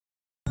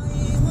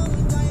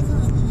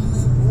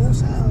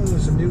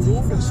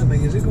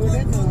something, is it going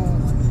in or?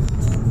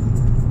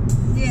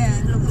 Yeah,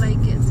 look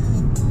like it.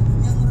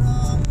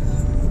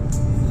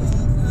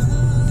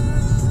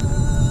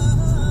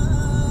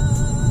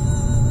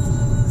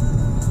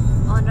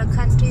 On a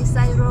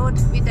countryside road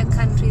with a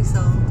country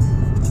song.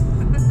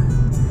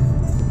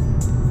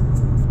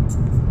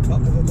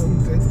 Top of the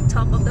mountain.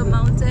 Top of the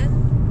mountain.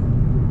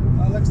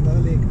 Oh, looks another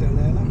lake down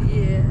there, look.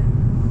 Yeah.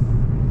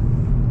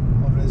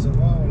 Or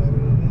reservoir,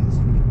 whatever it is.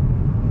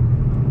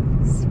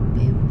 It's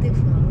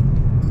beautiful.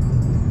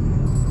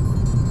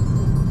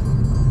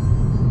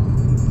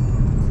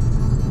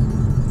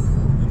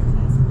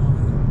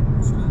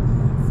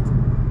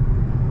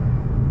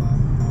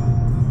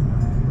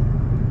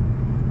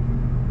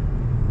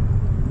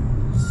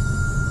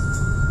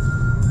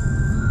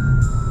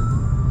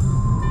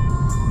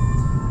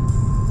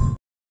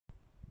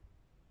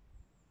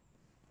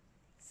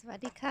สวัส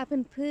ดีค่ะ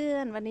เพื่อ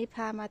นๆวันนี้พ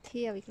ามาเ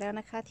ที่ยวอีกแล้ว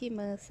นะคะที่เ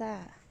มอร์ซ่า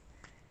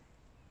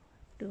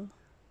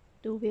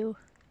ดู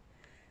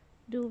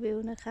วิว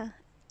นะคะ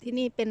ที่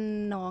นี่เป็น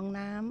หนอง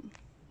น้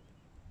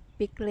ำ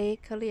บิ๊กเลค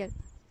เขาเรียก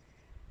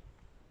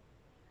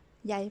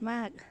ใหญ่ม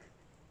าก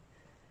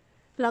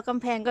แล้วก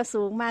ำแพงก็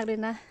สูงมากเลย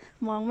นะ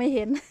มองไม่เ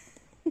ห็น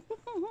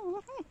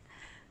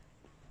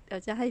เดี๋ย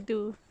วจะให้ดู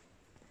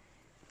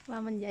ว่า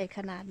มันใหญ่ข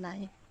นาดไหน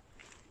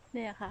เ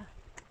นี่ยค่ะ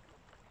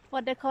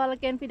What they call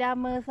again พิดา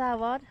เมอร์ซ่า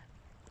what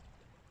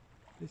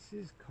This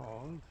is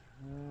called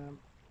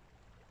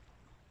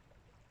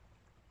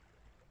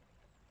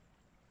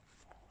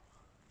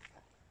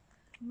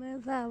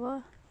Reservoir,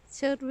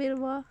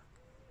 Reservoir.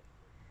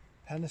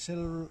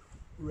 Penicillin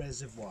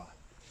Reservoir.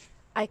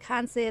 I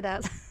can't say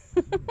that.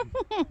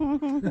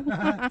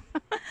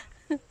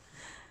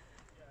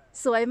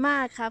 สวยมา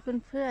กค่ะ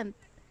เพื่อน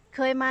ๆเค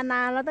ยมาน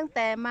านแล้วตั้งแ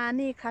ต่มา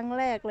นี่ครั้ง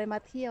แรกเลยมา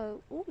เที่ยว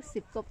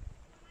10 ก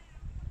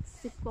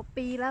ว่า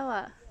ปีแล้ว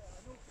อ่ะ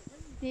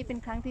นี่เป็น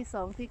ครั้งที่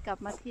2ที่กลับ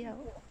มาเที่ยว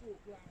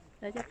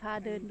แล้วจะพา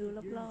เดินดู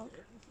รอบๆ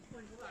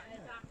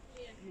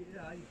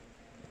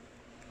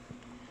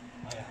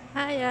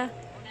Hiya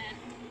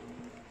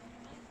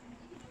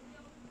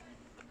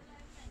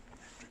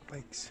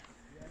Bikes.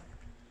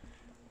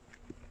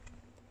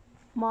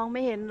 มองไ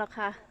ม่เห็นหรอก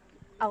ค่ะ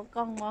เอาก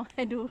ล้องมองใ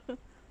ห้ดู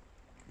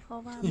เพราะ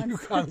ว่ามัน You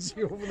can't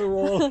see over the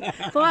wall.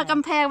 เพราะว่าก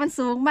ำแพงมัน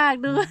สูงมาก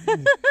ดู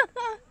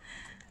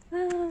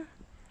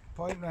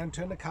Point round,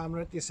 turn the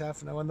camera at yourself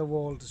now on the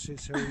wall to see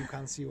so you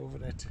can't see over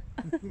it.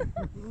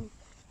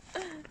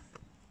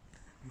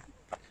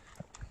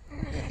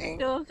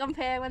 ดูกำแพ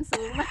งมัน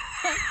สูงมาก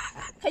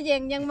ขย่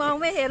งยังมอง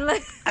ไม่เห็นเลย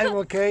I'm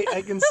okay, I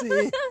can see.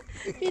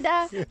 พี่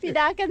ด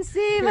า can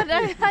see but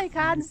I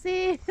can't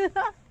see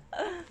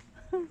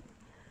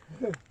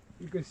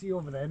You can see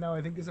over there now.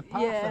 I think there's a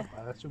path Yeah. up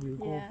there, so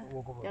we'll go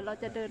walk over เดี๋ยวเรา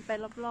there. จะเดินไป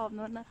รอบๆ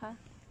นู้นนะคะ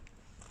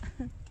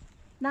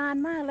นาน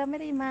มากแล้วไม่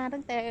ได้มา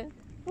ตั้งแต่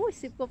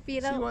10 กว่าปี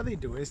แล้ว See what they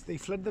do is they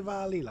flood the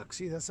valley. Look,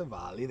 see that's a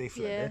valley. They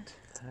flood Yeah. it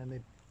and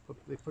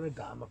they put a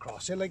dam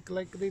across it like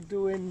they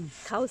do in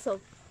เขาศพ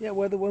yeah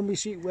where the one we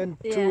see went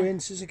 2 Yeah.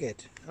 inches a kid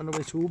on the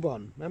way to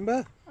Talybont. Remember?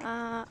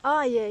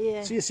 Oh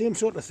yeah See the same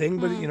sort of thing,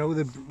 but you know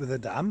with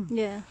a dam.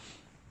 yeah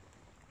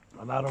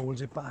And that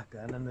holds it back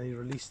and then they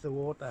release the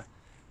water.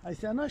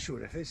 I'm not sure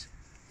if it's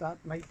that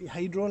might be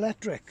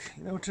hydroelectric,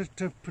 you know,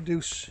 to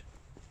produce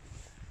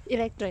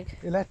electric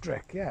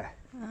yeah.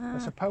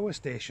 It's a power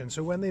station, so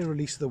when they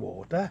release the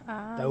water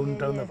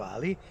down the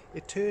valley,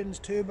 it turns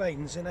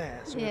turbines in air,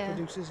 so it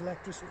produces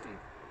electricity.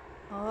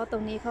 อ๋อตร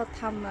งนี้เขา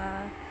ท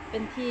ำเป็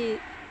นที่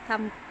ท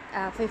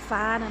ำไฟฟ้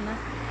านะ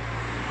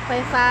ไฟ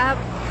ฟ้า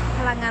พ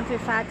ลังงานไฟ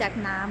ฟ้าจาก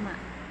น้ำ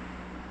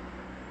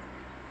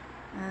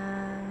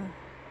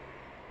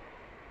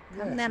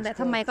นั่นแหละ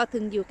ทำไมเขาถึ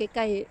งอยู่ใก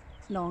ล้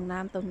ๆหนองน้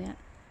ำตรงเนี้ย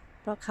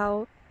เพราะเขา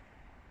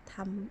ท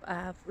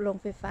ำโรง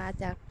ไฟฟ้า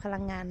จากพลั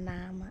งงาน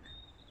น้ำ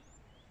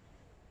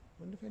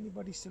I wonder if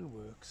anybody still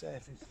works there,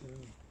 if it's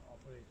still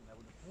operating. I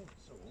would have thought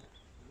so.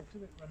 It looks a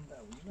bit run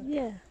down, doesn't it?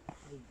 yeah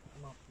With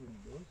locked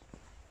windows.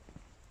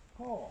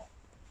 Oh.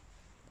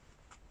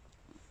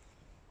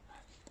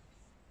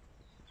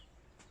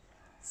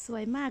 สว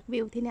ยมาก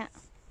วิวที่เนี้ย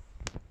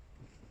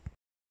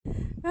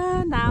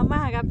หนาวม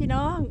ากครับพี่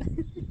น้อง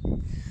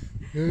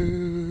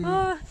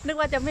นึก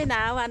ว่าจะไม่หน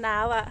าว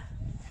อ่ะ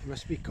It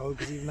must be cold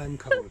because even I'm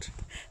cold.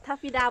 ถ้า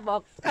พี่ด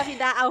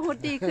าเอาฮุด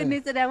ดี้ขึ้น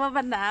นี่แสดงว่า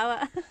มันหนาวอ่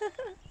ะ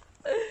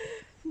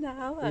หนา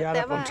วอ่ะ We are แ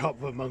ต่ up ว่า on top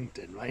of a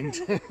mountain, right?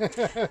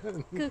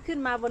 คือขึ้น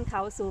มาบนเข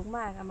าสูงม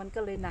ากอ่ะมันก็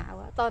เลยหนาว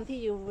อ่ะตอนที่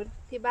อยู่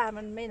ที่บ้าน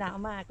มันไม่หนาว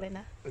มากเลยน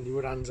ะ And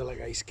your hands are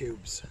like ice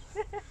cubes.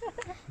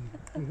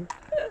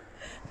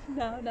 ห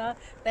นาว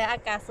แต่อา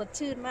กาศสด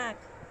ชื่นมาก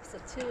ส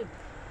ดชื่น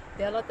เ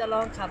ดี๋ยวเราจะล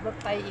องขับรถ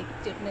ไปอีก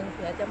จุดหนึ่งเ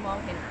ผื่อจะมอง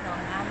เห็นหนอง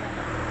น้ำนะ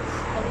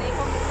ตรงนี้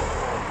ก็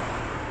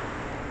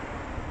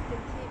เป็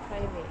นที่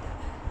private อ่ะ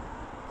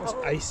What's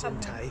ice in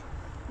Thai?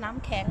 น้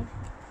ำแข็ง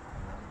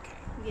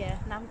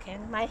น้ำแข็ง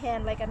ไม้แฮน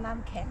อะไรกันน้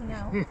ำแข็งเง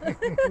า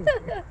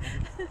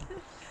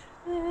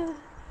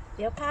เ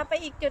ดี๋ยวพาไป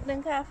อีกจุดหนึ่ง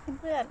ค่ะ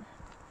เพื่อน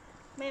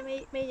ๆ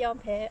ไม่ยอม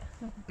แพ้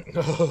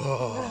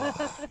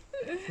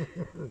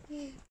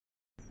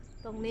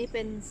ตรงนี้เ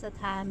ป็นส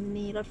ถา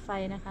นีรถไฟ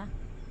นะคะ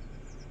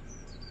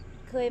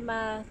เคยม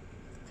า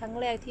ครั้ง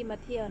แรกที่มา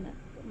เที่ยวน่ะ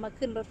มา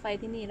ขึ้นรถไฟ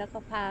ที่นี่แล้วก็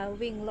พา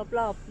วิ่งร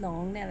อบๆหนอ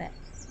งเนี่ยแหละ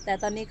แต่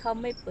ตอนนี้เขา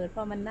ไม่เปิดเพร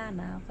าะมันหน้า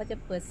หนาวเขาจะ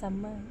เปิดซัม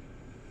เมอร์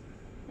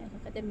เนี่ยเขา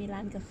ก็จะมีร้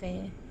านกาแฟ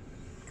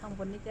ข้างบ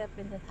นนี้จะเ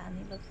ป็นสถา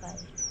นีรถไฟ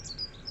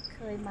เค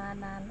ยมา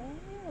นานแล้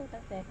ว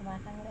ตั้งแต่มา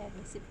ครั้งแรกเล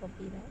ย10 กว่า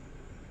ปีแล้ว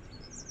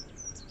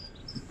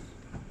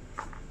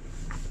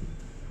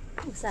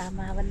อุตส่าห์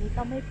มาวันนี้เข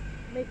าไ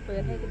ม่เปิ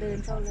ดให้เดิน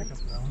เข้าเลย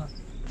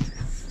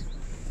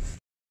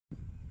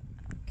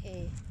โอเค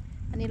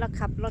อันนี้เรา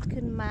ขับรถ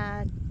ขึ้นมา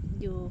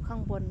อยู่ข้า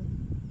งบน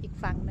อีก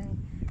ฝั่งหนึ่ง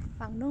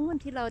ฝั่งนู้น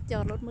ที่เราจอ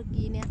ดรถเมื่อ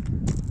กี้เนี่ย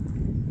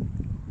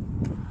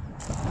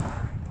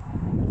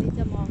วันนี้จ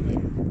ะมองเห็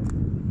น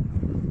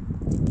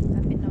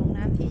เป็นหนอง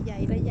น้ำที่ใหญ่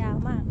และยาว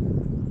มาก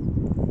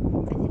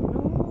ไปถึง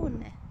นู้น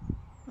เนี่ย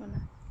นู่นน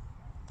ะ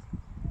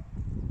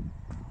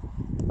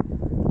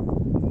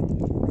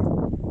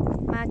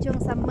มาช่วง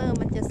ซัมเมอร์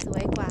มันจะสว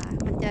ยกว่า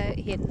มันจะ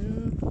เห็น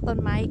ต้น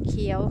ไม้เ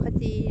ขียวข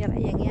จีอะไร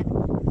อย่างเงี้ย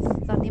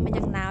ตอนนี้มัน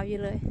ยังหนาวอยู่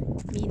เลย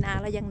มีนา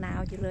แล้วยังหนา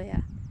วอยู่เลยอ่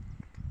ะ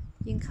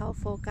ยิ่งเขา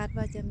โฟกัส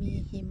ว่าจะมี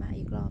หิมะ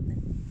อีกรอบหนึ่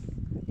ง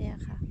เนี่ย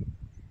ค่ะ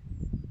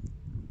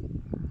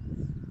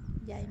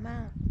ใหญ่มา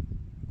ก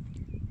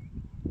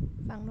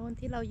ฝั่งโน้น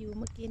ที่เราอยู่เ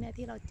มื่อกี้เนี่ย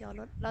ที่เราจอด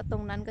รถแล้วตร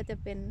งนั้นก็จะ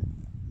เป็น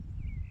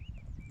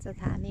ส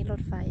ถานีร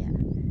ถไฟอ่ะ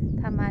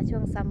ถ้ามาช่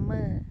วงซัมเม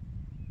อร์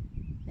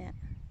เนี่ย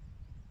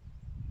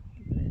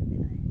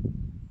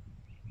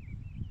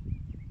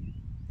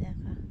เนี่ย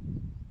ค่ะ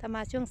ถ้าม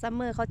าช่วงซัมเ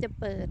มอร์เขาจะ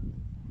เปิด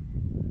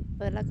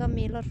แล้วก็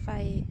มีรถไฟ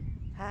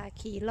พา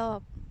ขี่รอ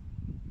บ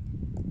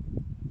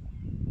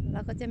แล้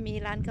วก็จะมี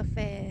ร้านกาแฟ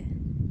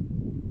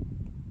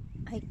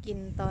ให้กิน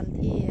ตอน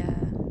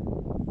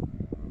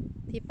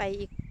ที่ไป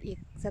อีก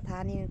สถา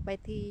นีไป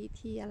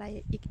ที่อะไร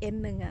อีก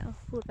หนึ่งอ่ะ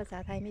พูดภาษา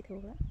ไทยไม่ถู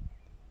กแล้ว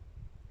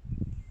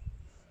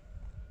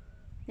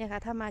เนี่ยค่ะ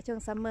ถ้ามาช่วง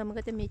ซัมเมอร์มัน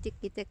ก็จะมี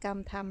กิจกรรม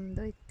ทำโ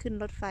ดยขึ้น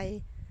รถไฟ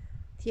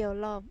เที่ยว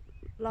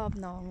รอบ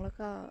หนองแล้ว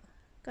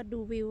ก็ดู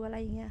วิวอะไร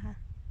อย่างเงี้ยค่ะ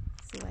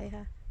สวย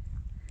ค่ะ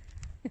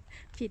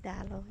พี่ดา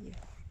เราอยู่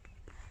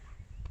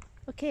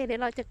โอเคเดี๋ยว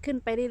เราจะขึ้น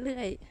ไปเ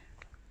รื่อย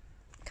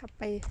ๆขั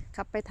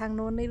บไปทางโ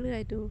น้นเรื่อ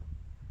ยๆดู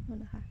นู่น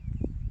นะคะ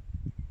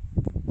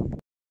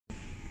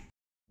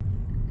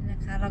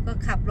เราก็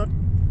ขับรถ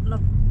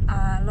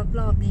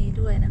รอบนี้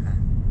ด้วยนะคะ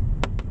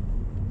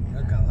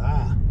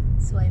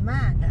สวยม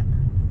ากอ่ะ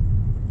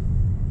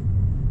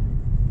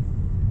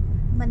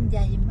มันให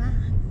ญ่มา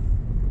ก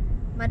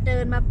มาเดิ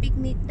นมาปิก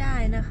นิกได้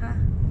นะคะ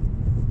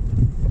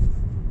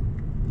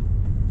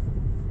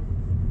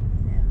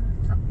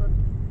ขับรถ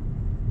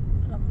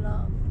รอ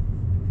บๆ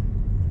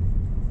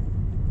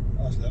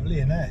That's lovely,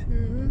 isn't it?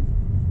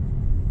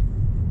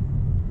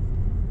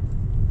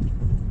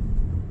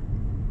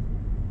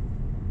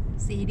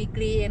 4 ดีก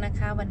รีนะ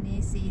คะวันนี้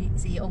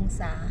4 อง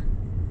ศา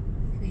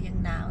คือยัง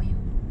หนาวอ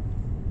ยู่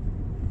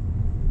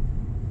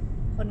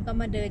คนก็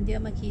มาเดินเยอ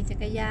ะมาขี่จั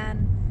กรยาน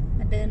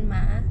มาเดินหม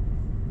า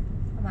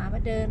ม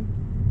าเ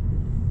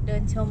ดิ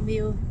นชมวิ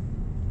ว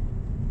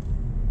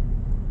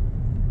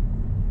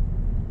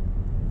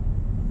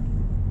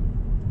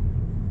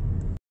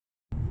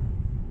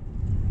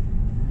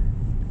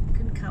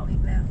ขึ้นเขาอี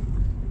กแล้ว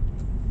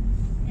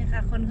เนี่ยค่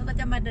ะคนเขาก็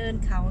จะมาเดิน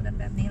เขากัน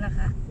แบบนี้แหละ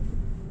ค่ะ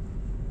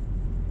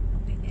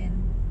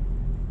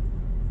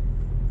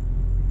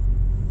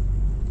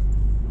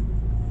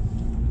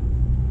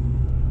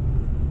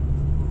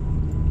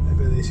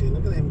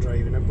Look at him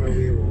driving up where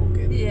we're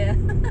walking. Yeah.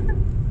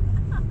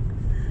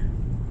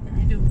 ใ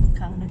ห้ดูภูเ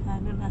ขานะคะ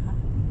นั่นแหละค่ะ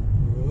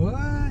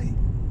Why?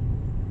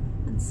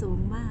 มันสูง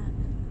มาก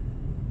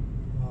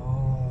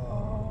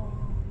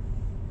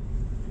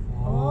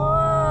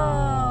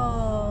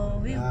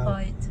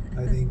viewpoint.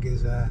 I think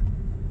is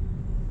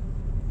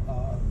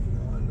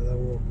another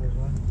walk as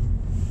well.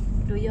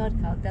 ดูยอด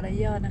เขาแต่ละ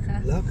ยอดนะคะ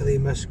Look, they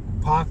must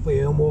park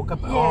there and walk up.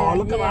 Yeah,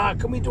 look at that.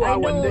 Can we do that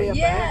one day up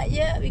there?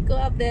 Yeah, we go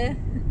up there.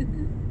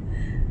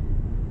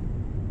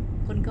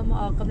 คนก็มา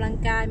ออกกำลัง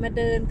กายมา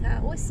เดินค่ะ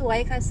โอ้ยสวย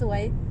ค่ะสว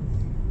ย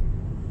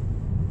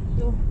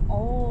ดูโอ้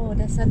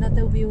that's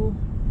another view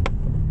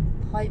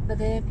point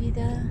there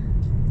Peter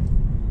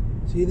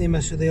See,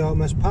 they all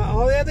must park.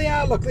 Oh, there they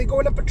are. Look, they're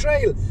going up a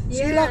trail.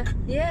 See, look.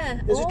 Yeah.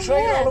 There's a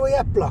trail all the way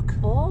up. Look.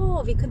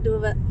 Oh, we could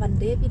do it one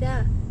day,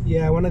 Peter.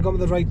 Yeah, when I got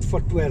the right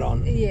footwear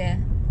on. Yeah.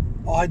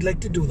 Oh, I'd like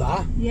to do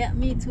that. Yeah,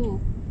 me too.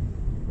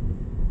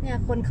 เนี่ย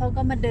คนเขา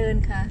ก็มาเดิน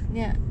ค่ะเ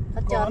นี่ยเข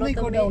าจอดรถต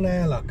รงนี้ down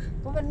there, look.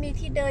 เพราะมันมี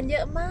ที่เดินเย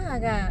อะมาก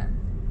อ่ะ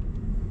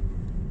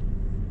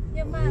เย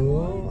อะมาก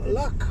Oh,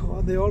 look.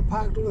 Oh, they all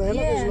parked over there.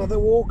 Look, there's another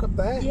walk up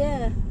there.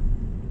 Yeah.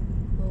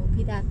 โอ้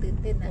พี่ดาตื่น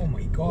เต้นนะ Oh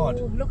my God.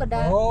 Look at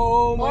that.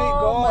 Oh my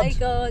God. Oh my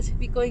gosh.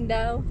 We going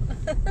down.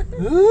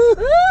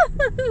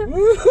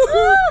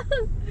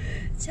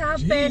 ชา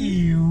เป็น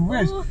Gee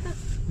whiz.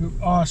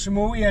 Oh,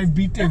 Samoe, I've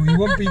beat it. We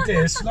won't beat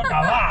this. Look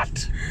at that.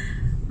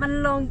 มัน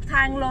ลงท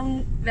างลง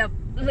แบบ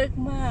ลึก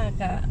มาก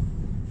อ่ะ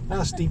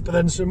That's deeper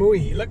than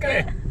Samoe. Look at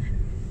it.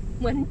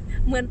 เห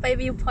มือนไป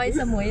วิวพอยต์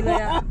สมุยเล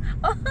ยอ่ะ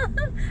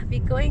We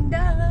going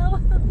down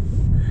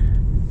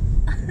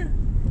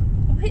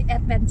โอ้ยแอ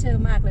ดเวนเจอ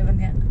ร์มากเลยวัน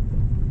เนี้ย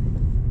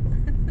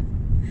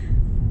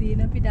ดี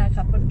นะพี่ดา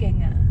ขับรถเก่ง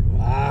อ่ะ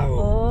ว้าว โ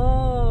อ้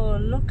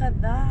look at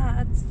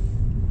that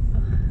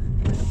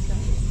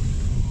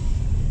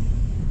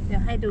เดี๋ย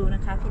วให้ดูน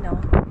ะคะพี่น้อง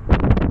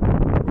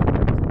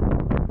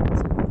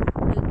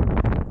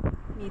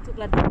มีทุก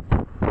ระดับค่ะ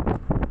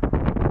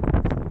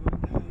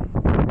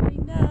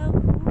going down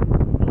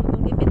ตร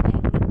งนี้เป็นแอ่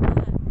งลึกมา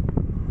ก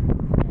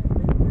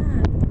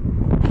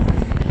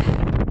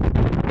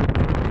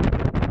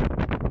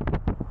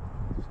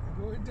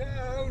Going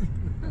down.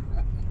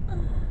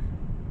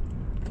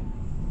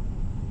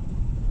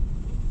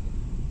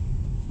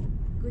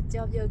 Good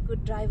job, you're a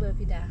good driver,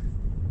 Pida.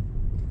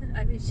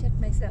 I will check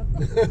myself.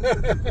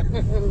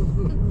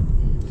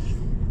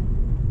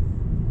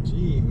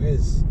 Gee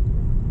whiz.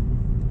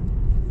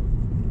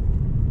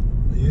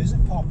 The ears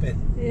are popping.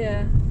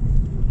 Yeah.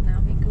 Now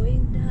we're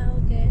going down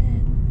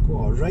again. Go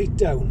on, right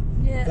down.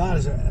 Yeah.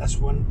 That's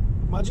one.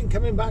 Imagine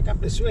coming back up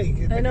this way.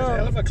 It's I know. a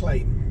hell of a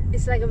climb.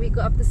 It's like we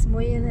go up the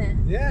Smoy, isn't it?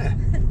 Yeah.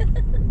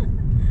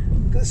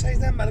 Look at the size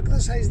of that, man. Look at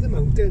the size of the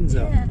mountains.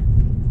 Yeah.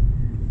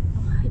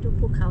 ให้ดู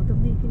ภูเขาตรง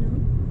นี้พี่น้อง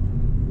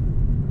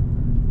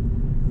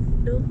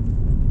ดู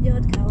ยอ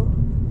ดเขา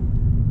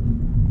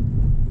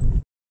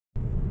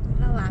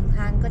ระหว่างท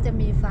างก็จะ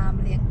มีฟาร์ม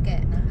เลี้ยงแก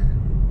ะนะคะ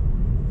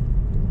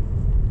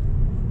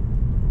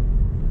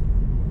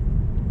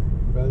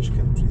Welsh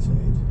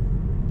countryside.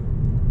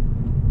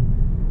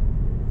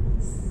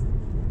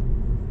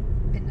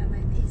 เป็นอะไร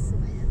ที่ส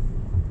วยอะ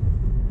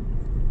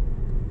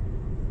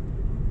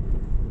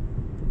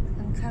ท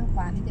างข้างข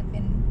วานี่จะเป็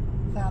น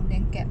ฟาร์มเลี้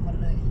ยงแกะหมด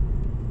เลย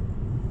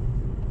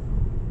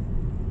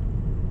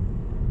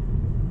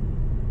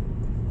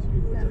So we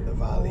go down the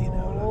valley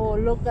now. โอ้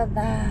Look. look at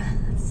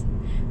that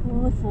โอ้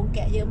ฝูงแก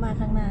ะเยอะมาก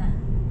ข้างหน้า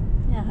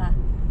เนี่ยค่ะ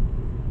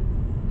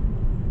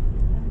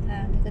ข้างทา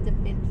งนี่ก็จะ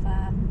เป็นฟา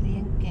ร์มเลี้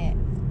ยงแกะ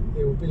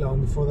It won't be long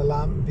before the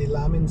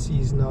lambing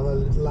season. All the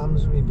little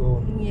lambs will be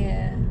born.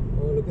 yeah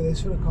Oh, look at this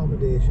for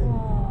accommodation. oh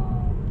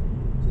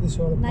See the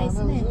solar nice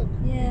panels? isn't it Look.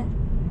 yeah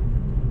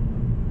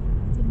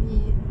จะมี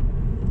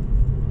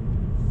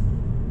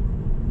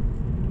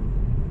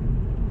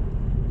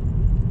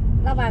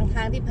ระหว่างท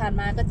างที่ผ่าน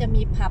มาก็จะ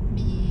มีผับ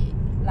มี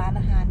ร้าน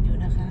อาหารอยู่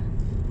นะคะ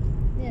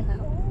เนี่ยค่ะ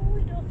โอ้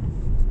ยดู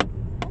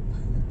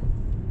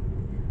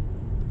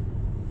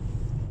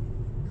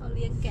เขาเ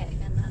ลี้ยงแกะ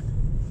กันนะ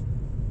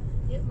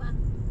เยอะมาก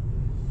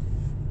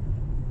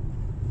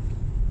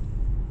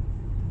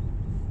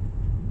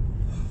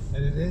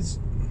And it is.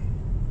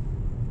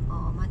 อ๋อ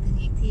มาถึง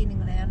อีกที่หนึ่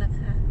งแล้วนะ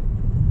คะ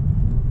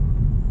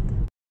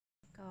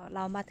ก็เร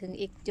ามาถึง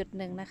อีกจุด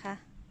หนึ่งนะคะ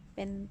เ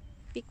ป็น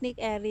ปิกนิก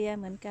แอเรีย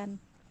เหมือนกัน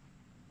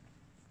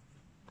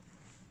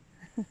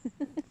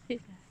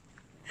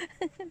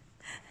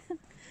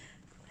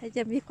ใครจ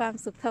ะมีความ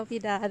สุขเท่า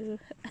พี่ดาดู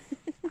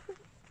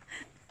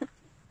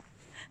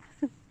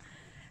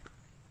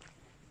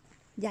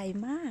ใหญ่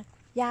มาก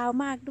ยาว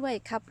มากด้วย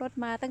ขับรถ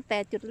มาตั้งแต่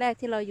จุดแรก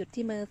ที่เราหยุด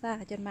ที่เมอร์ซ่า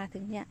จนมา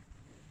ถึงเนี่ย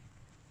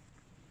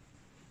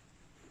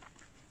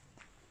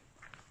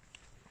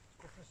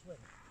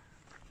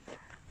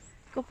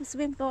Go for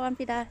swim, go on,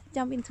 Pida.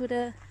 Jump into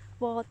the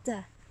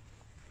water.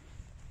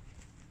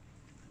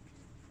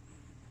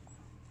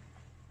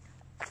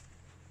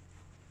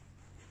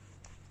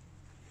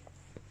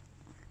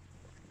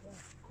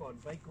 Go on,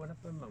 bike going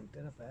up the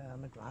mountain up there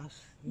on the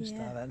grass. You Yeah.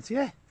 start there. See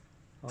it?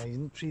 Oh, he's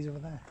in the trees over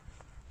there.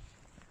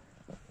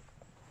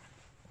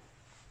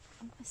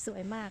 สว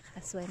ยมากค่ะ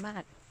สวยมา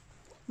ก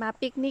มา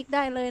ปิกนิกไ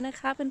ด้เลยนะ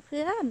คะเ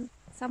พื่อน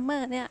ๆซัมเมอ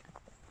ร์เนี่ย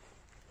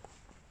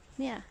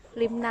เนี่ย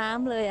ริมน้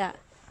ำเลยอ่ะ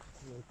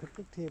Little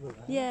picnic table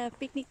there. เย่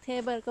ปิกนิกเท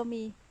เบิลก็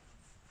มี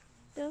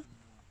ดู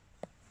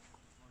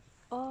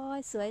โอ้ย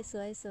สวยส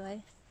วยสวย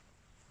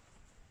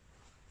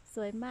ส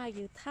วยมากอ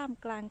ยู่ท่าม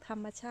กลางธร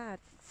รมชา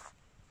ติ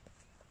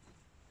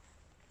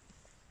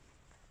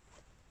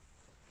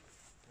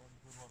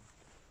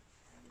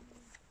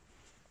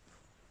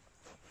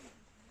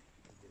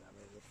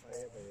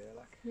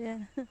เย่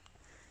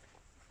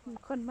มี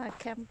คนมา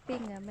แคมปิ้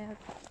งอ่ะแม่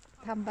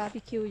ทำบาร์บี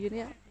คิวอยู่เ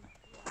นี่ย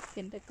เ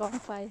ห็นแต่กอง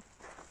ไฟ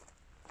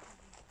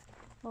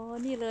โอ้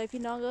นี่เลย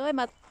พี่น้องเอ้ย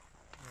มา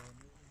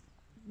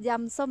ย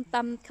ำส้มต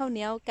ำข้าวเห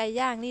นียวไก่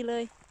ย่างนี่เล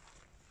ย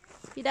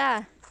พี่ดา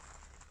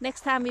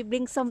next time we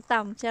bring ส้มต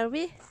ำ shall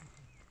we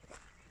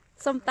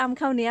ส้มตำ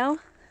ข้าวเหนียว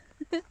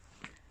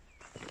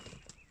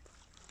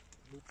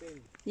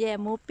แย่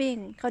หมูปิ้ง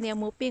ข้าวเหนียว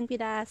หมูปิ้งพี่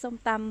ดาส้ม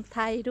ตำไท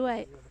ยด้วย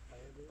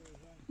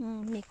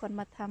มีคน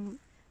มาท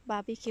ำบา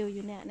ร์บีคิวอ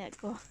ยู่เนี่ย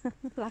ก็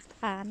หลัก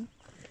ฐาน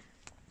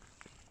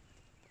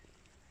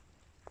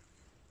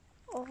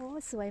โอ้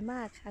สวยม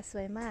ากค่ะส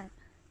วยมาก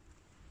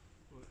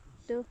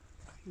ดู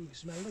You can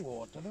smell the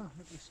water though.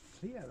 It's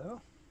clear though.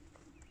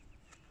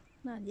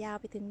 น่ายาว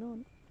ไปถึงนู่น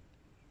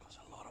There's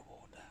a lot of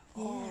water.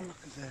 Oh,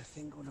 look at the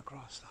thing going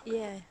across that. เ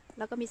ย่แ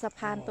ล้วก็มีสะพ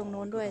านตรงโ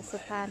น้นด้วยสะ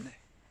พ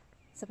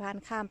าน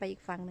ข้ามไปอี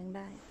กฝั่งหนึ่งไ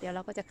ด้ เดี๋ยวเร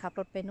าก็จะขับ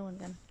รถไปนู่น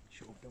กัน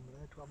Show them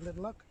there to have a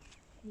little look.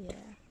 เย่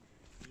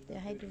เดี๋ย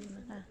วให้ดูน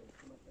ะคะ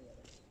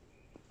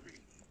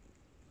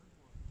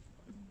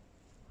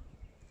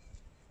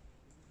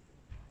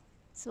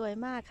สวย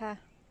มากค่ะ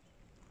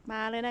ม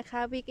าเลยนะคะ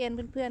วีคเอน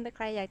เพื่อนๆถ้าใ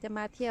ครอยากจะม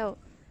าเที่ยว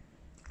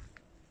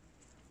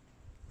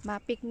มา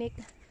ปิกนิก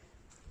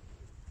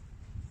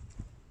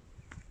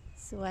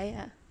สวย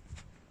อ่ะ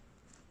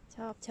ช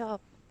อบ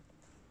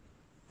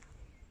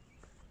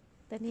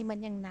แต่นี่มัน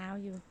ยังหนาว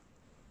อยู่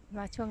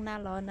ว่าช่วงหน้า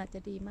ร้อนอาจจะ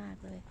ดีมาก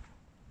เลย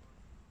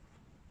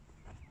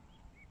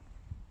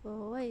โอ้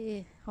ย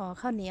ห่อ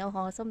ข้าวเหนียว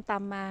ห่อส้มต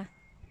ำมา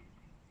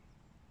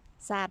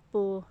สาด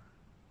ปู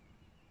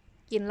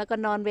กินแล้วก็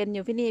นอนเว้นอ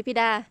ยู่พี่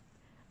ดา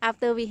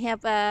after we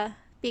have a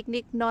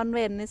picnic นอนเ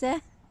ว้นนะใช่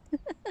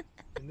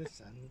In the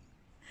sun.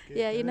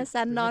 Yeah, in the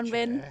sun นอนเ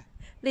ว้น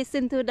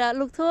listen to the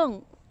ลูกทุ่ง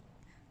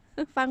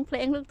ฟังเพล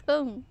งลูก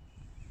ทุ่ง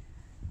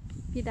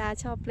พี่ดา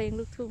ชอบเพลง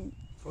ลูกทุ่ง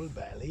Full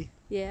belly.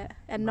 Yeah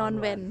and นอน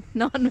เว้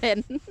น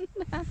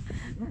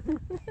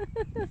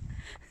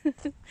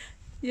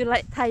You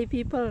like Thai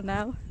people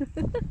now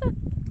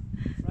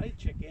Fried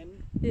chicken.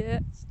 Yeah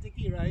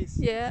Sticky rice.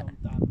 Yeah.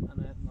 Somtam and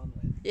a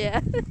non-veg. Yeah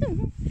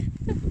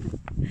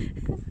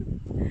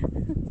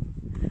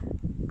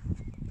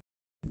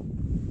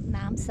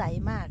น้ำใส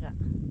มากอะ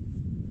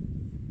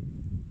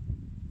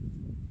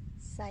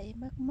ใส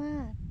มา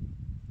กๆ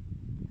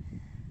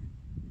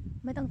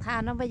ไม่ต้องทา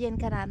นน้ำไปเย็น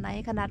ขนาดไหน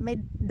ขนาดไม่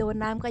โดน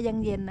น้ำก็ยัง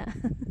เย็นอะ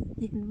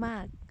เย็นมา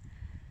ก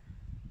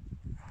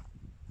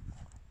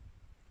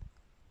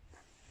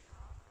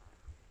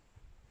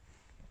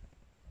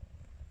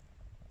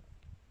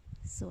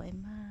สวย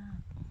มาก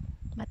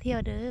มาเที่ยว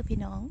เด้อพี่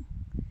น้อง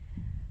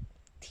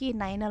ที่ไ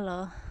หนน่ะเหร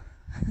อ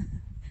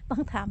ต้อ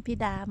งถามพี่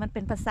ดามันเป็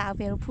นภาษาเ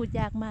วลพูด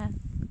ยากมาก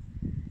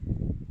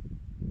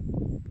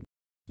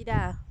พี่ด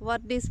า what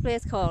this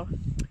place called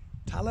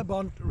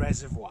Talybont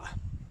Reservoir.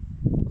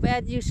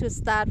 where you should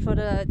start for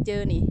the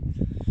journey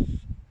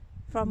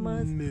from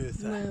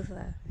Merthyr.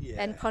 Merthyr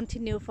Yeah. and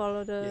continue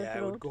follow the Yeah, I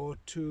road would go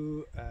to.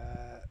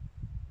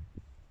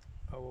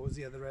 What was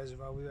the other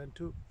reservoir we went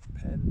to?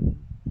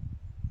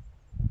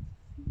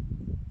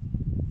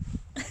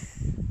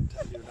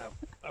 Tell you now.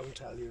 I will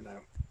tell you now.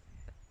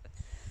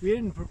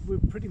 We're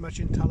pretty much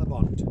in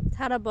Talybont.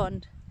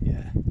 Talybont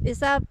Yeah. is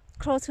that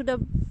close to the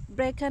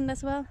Brecon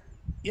as well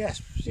Yes.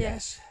 Yeah.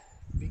 Yes.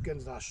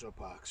 Beacons National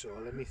Park. So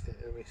let me see.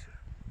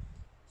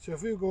 So if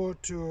we go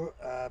to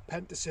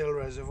Pentesil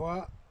Reservoir,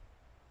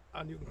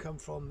 and you can come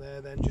from there,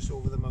 then just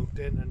over the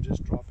mountain and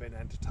just drop in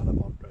into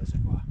Talybont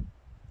Reservoir.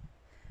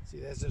 See,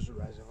 there's a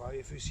reservoir.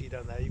 If you see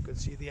down there, you can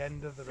see the end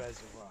of the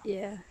reservoir.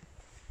 yeah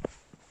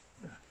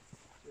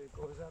So it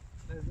goes up.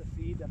 There's the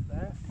feed up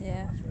there.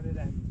 Yeah. That's where it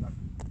ends up.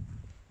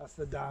 That's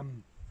the dam.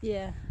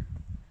 yeah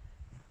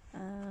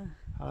And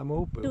I'm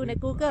hoping. Doใน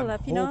Google ล่ะ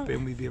พี่น้อง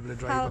hoping we'll be able to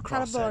drive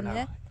across there Talybont now. เ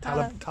นี่ย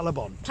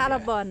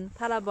Talybont.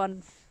 Talybont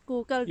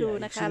Google ดู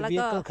Yeah, นะคะ see the แล้ว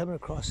ก็ vehicle coming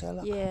across there.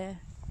 Look. yeah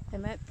เห็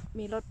นไหม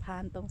มีรถผ่า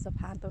นตรงสะพ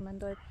านตรงนั้น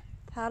ด้วย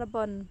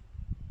Talybont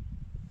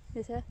ไ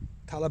ม่ใช่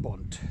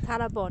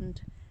Talybont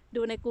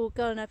ดูใน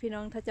Google นะพี่น้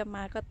องถ้าจะม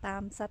าก็ตา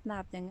มซัดนา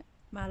บอย่าง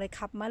มาเลย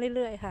ขับมาเ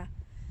รื่อยๆค่ะ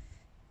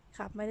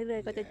ขับมาเรื่อ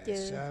ยๆก็จะเจ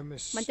อ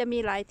มันจะมี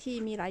หลายที่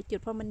มีหลายจุด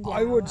เพราะมันยาว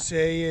I would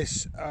say it's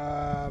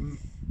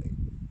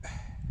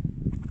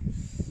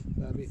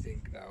let me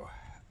think now.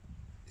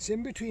 It's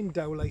in between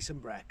Dowlice and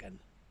Brecon.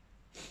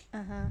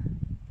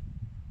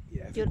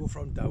 Yeah, if you go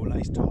from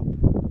Dowlice top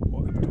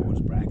walk up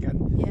towards Brecon,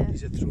 Yeah.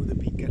 these are through the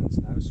beacons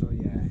now. So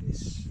yeah,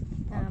 it's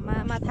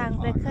มาทาง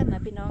Brecon น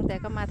ะพี่น้องแต่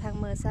ก็มาทาง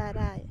เมอร์ซ่า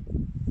ได้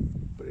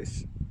but it's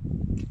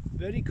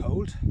very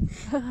cold.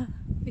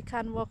 We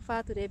can't walk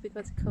far today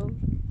because it's cold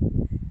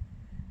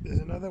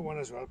There's another one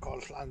as well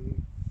called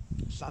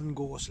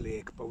Llangors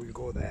Lake, but we'll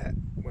go there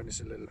when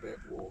it's a little bit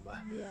warmer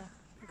yeah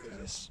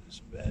because it's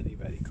very,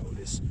 very cold.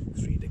 It's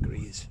 3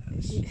 degrees. And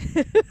it's,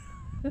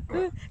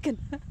 กัน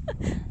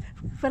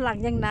ฝรั่ง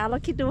ยังหนาวแล้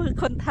วคิดดู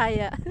คนไทย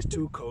อ่ะ it's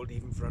too cold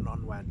even for a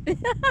non-wan.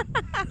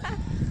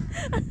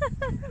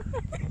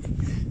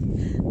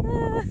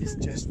 It's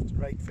just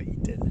right for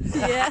eating.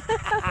 yeah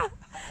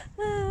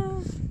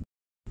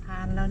ผ่า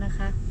นแล้วนะค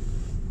ะ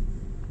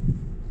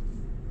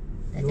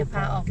แต่จะพ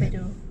าออกไป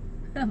ดู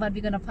but we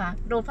gonna park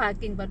no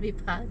parking but we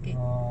parking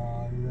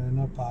Oh, you're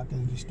not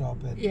parking, you stop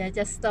it. yeah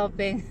just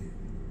stopping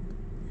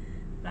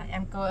right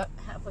I'm go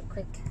have a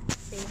quick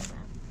thing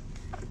now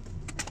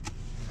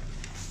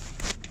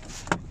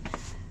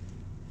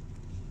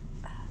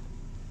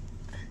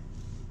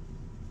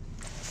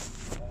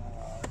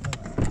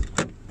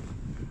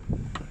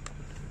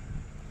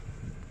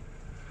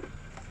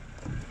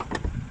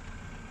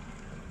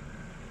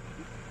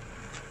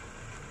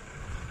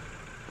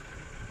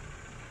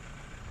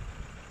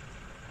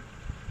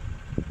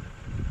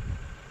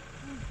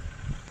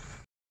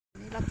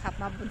เราขับ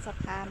มาบนสะ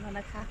พานแล้ว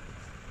นะคะ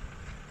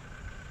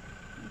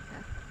นี่ค่ะ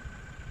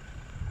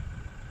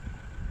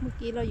เมื่อ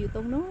กี้เราอยู่ต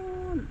รงนู้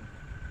น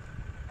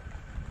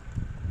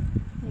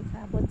นี่ค่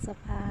ะบนสะ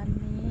พาน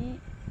นี้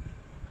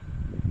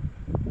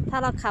ถ้า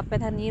เราขับไป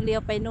ทางนี้เลี้ย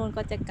วไปนู่น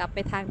ก็จะกลับไป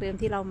ทางเดิม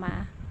ที่เรามา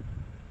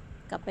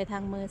กลับไปทา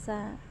งเมอร์ซ่า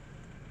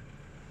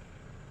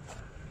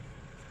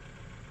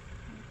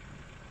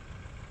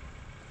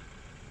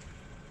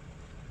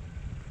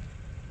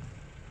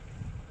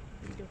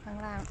ดูข้าง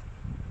ล่าง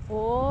โ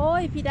อ้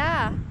ยพี่ดา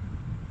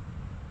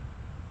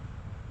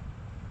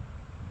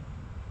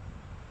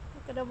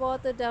Look at the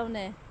water down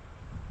there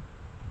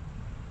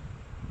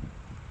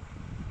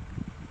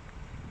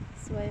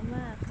วยม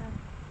ากค่ะ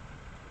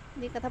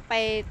นี่ก็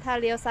ถ้า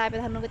เลี้ยวซ้ายไป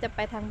ทางนู้นก็จะไป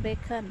ทางเบ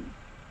เคิล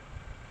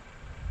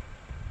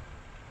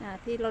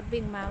ที่รถ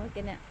วิ่งมาเมื่อ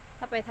กี้เนี่ย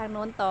ถ้าไปทางโ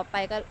น้นต่อไป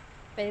ก็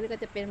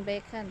จะเป็นเบ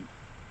เคิล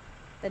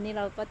แต่นี่เ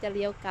ราก็จะเ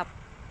ลี้ยวกลับ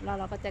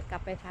เราก็จะกลั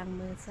บไปทางเ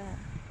มอร์ซ่า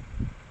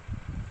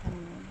ทาง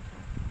โน้นนะค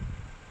ะ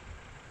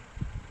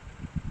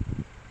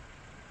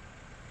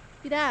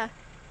พี่ดา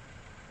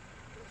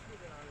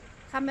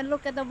Come and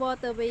look at the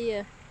water over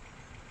here.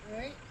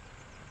 Right.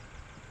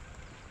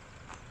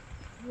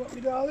 You want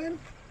me, darling?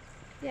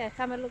 Yeah,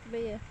 come and look over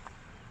here.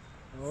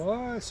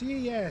 Oh, I see.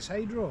 Yes,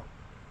 hydro.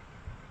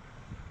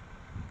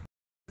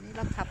 นี่เ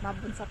ราขับมา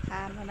บนสะพ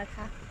านแล้วนะค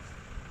ะ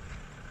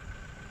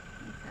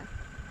นี่ค่ะ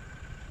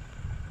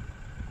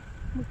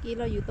เมื่อกี้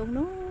เราอยู่ตรง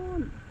นู้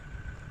น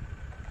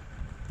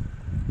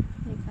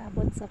นี่ค่ะบ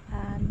นสะพ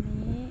าน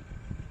นี้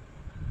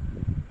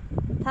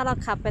ถ้าเรา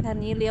ขับไปทาง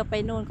นี้เลี้ยวไป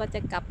นู่นก็จะ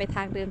กลับไปท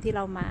างเดิมที่เ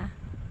รามา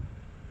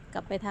ก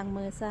ลับไปทางเม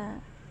อร์ซ่า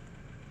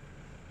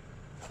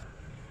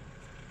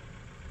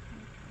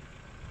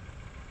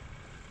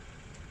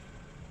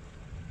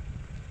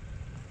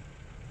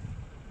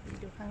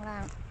ดูข้างล่า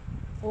ง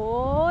โอ้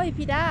ย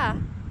พี่ดา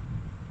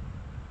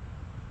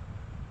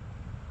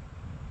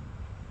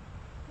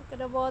กระ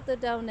โดดตัว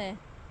เดิมเนี่ย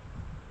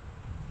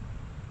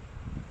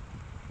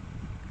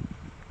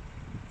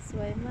ส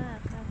วยมาก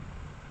ค่ะ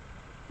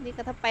นี่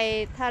ก็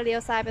ถ้าเลี้ยว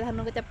ซ้ายไปทาง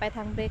นู้นก็จะไปท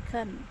างเบเ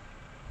คิล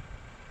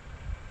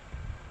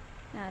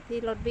ที่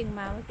รถวิ่ง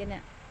มาเมื่อกี้เนี่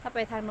ยถ้าไป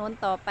ทางโน้น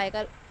ต่อไปก็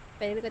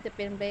จะเ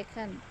ป็นเบเ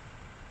คิล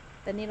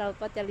แต่นี่เรา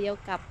ก็จะเลี้ยว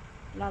กลับ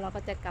เรา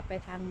ก็จะกลับไป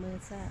ทางเมอ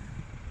ร์ซ่า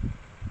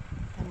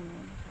ทางโน้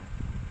นนะคะ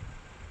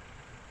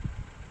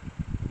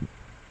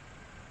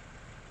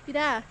พี่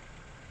ดา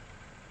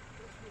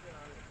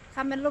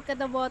Come and look at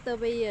the water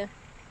over here.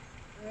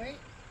 Right.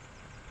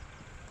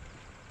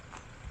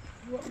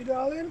 You want me,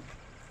 darling?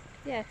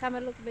 Yeah, come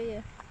and look over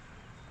here.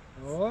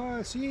 Oh,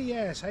 I see.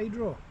 Yes,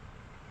 hydro.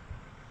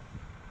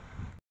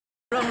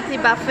 ลงที่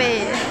บัฟเฟ่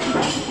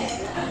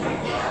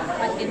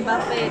มากินบั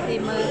ฟเฟ่ที่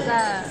เมอร์ซ่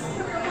า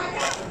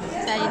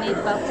ไชนีส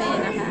บัฟเฟ่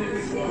นะคะ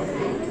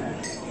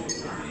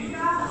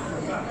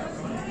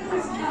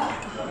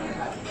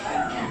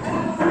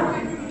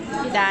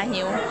พี่ดา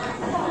หิว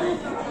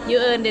You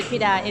earned it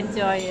พี่ดา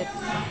enjoy it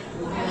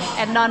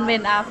and non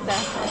went after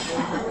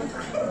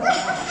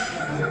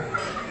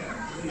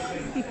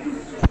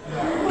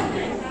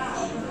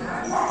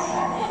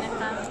นี่นะ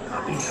คะ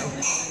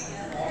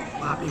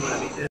Happy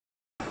with it.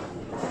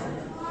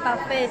 บัฟ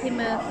เฟ่ที่เ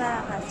มอร์ซ่า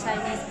ค่ะไช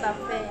นีสบัฟ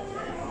เฟ่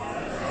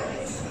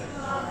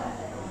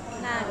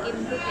น่ากิน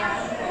ทุกอย่าง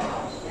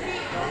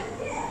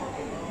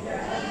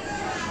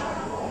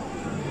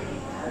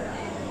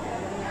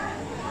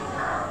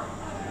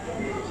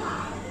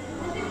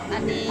อั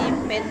นนี้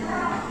เป็น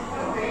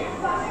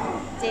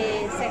เจ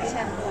เซก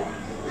ชันด้วย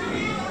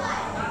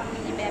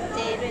มีแบบเจ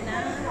ด้วยนะ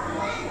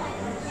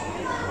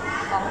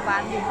ของหวา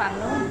นอยู่ฝั่ง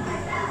นู้น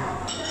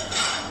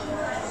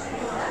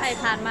ใคร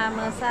ผ่านมาเม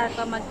อร์ซ่า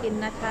ก็มากิน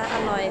นะคะอ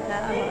ร่อยค่ะ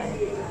อร่อย